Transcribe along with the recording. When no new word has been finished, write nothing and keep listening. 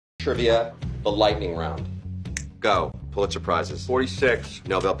Trivia, the lightning round. Go. Pulitzer Prizes. 46.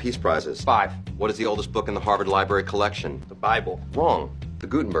 Nobel Peace Prizes. 5. What is the oldest book in the Harvard Library collection? The Bible. Wrong. The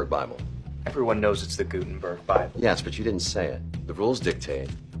Gutenberg Bible. Everyone knows it's the Gutenberg Bible. Yes, but you didn't say it. The rules dictate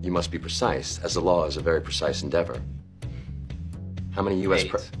you must be precise, as the law is a very precise endeavor. How many U.S.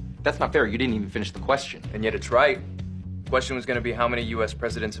 8. That's not fair. You didn't even finish the question. And yet it's right. The question was going to be how many U.S.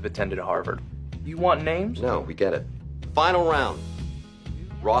 presidents have attended Harvard. You want names? No, we get it. Final round.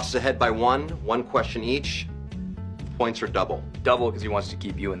 Ross is ahead by one question each. Points are double. Double because he wants to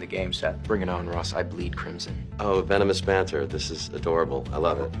keep you in the game, Seth. Bring it on, Ross. I bleed crimson. Oh, venomous banter. This is adorable. I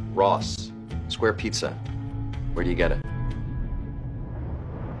love it. Ross, square pizza. Where do you get it?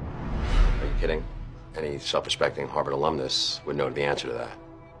 Are you kidding? Any self-respecting Harvard alumnus would know the answer to that.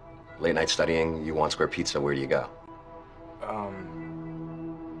 Late night studying, you want square pizza, where do you go?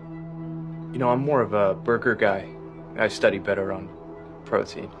 You know, I'm more of a burger guy. I study better on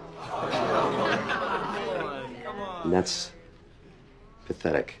protein. And that's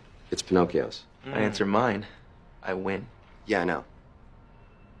pathetic. It's Pinocchio's. I answer mine. I win. Yeah, I know.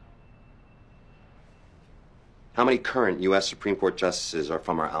 How many current U.S. Supreme Court justices are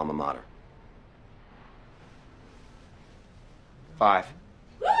from our alma mater? 5.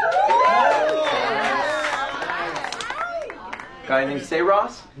 Got anything to say,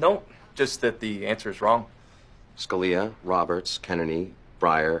 Ross? No, just that the answer is wrong. Scalia, Roberts, Kennedy,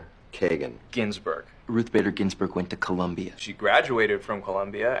 Breyer, Kagan. Ginsburg. Ruth Bader Ginsburg went to Columbia. She graduated from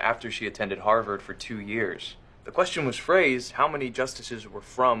Columbia after she attended Harvard for 2 years. The question was phrased, how many justices were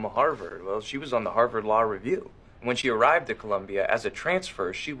from Harvard? Well, she was on the Harvard Law Review. And when she arrived at Columbia as a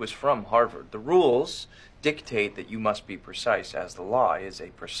transfer, she was from Harvard. The rules dictate that you must be precise, as the law is a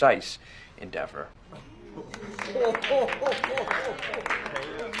precise endeavor.